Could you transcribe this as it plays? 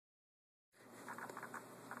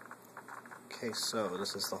Okay, so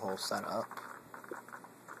this is the whole setup.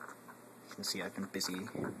 You can see I've been busy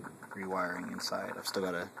rewiring inside. I've still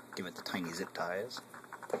got to give it the tiny zip ties.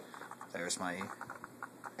 There's my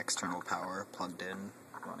external power plugged in,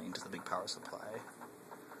 running to the big power supply. You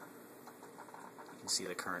can see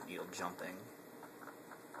the current needle jumping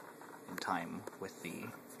in time with the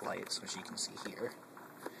lights, which you can see here.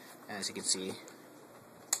 And as you can see,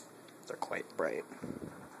 they're quite bright.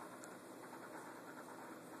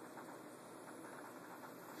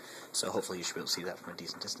 So hopefully you should be able to see that from a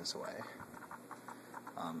decent distance away.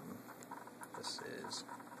 This is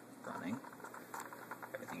running.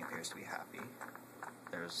 Everything appears to be happy.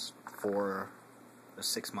 There's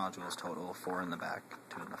 6 modules total, 4 in the back,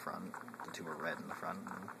 2 in the front. The 2 are red in the front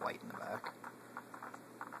and white in the back.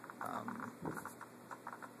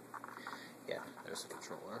 Yeah, there's the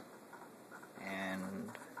controller. And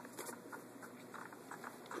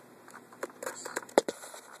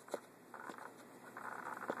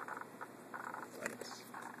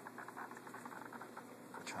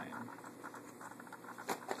try and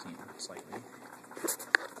clean it slightly.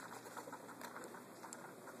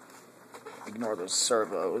 Ignore those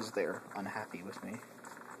servos, they're unhappy with me.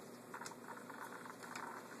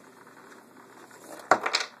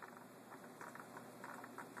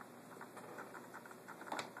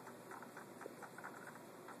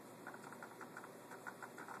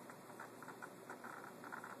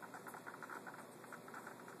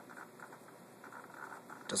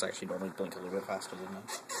 Does actually normally blink a little bit faster than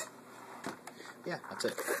that. Yeah, that's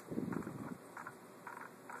it.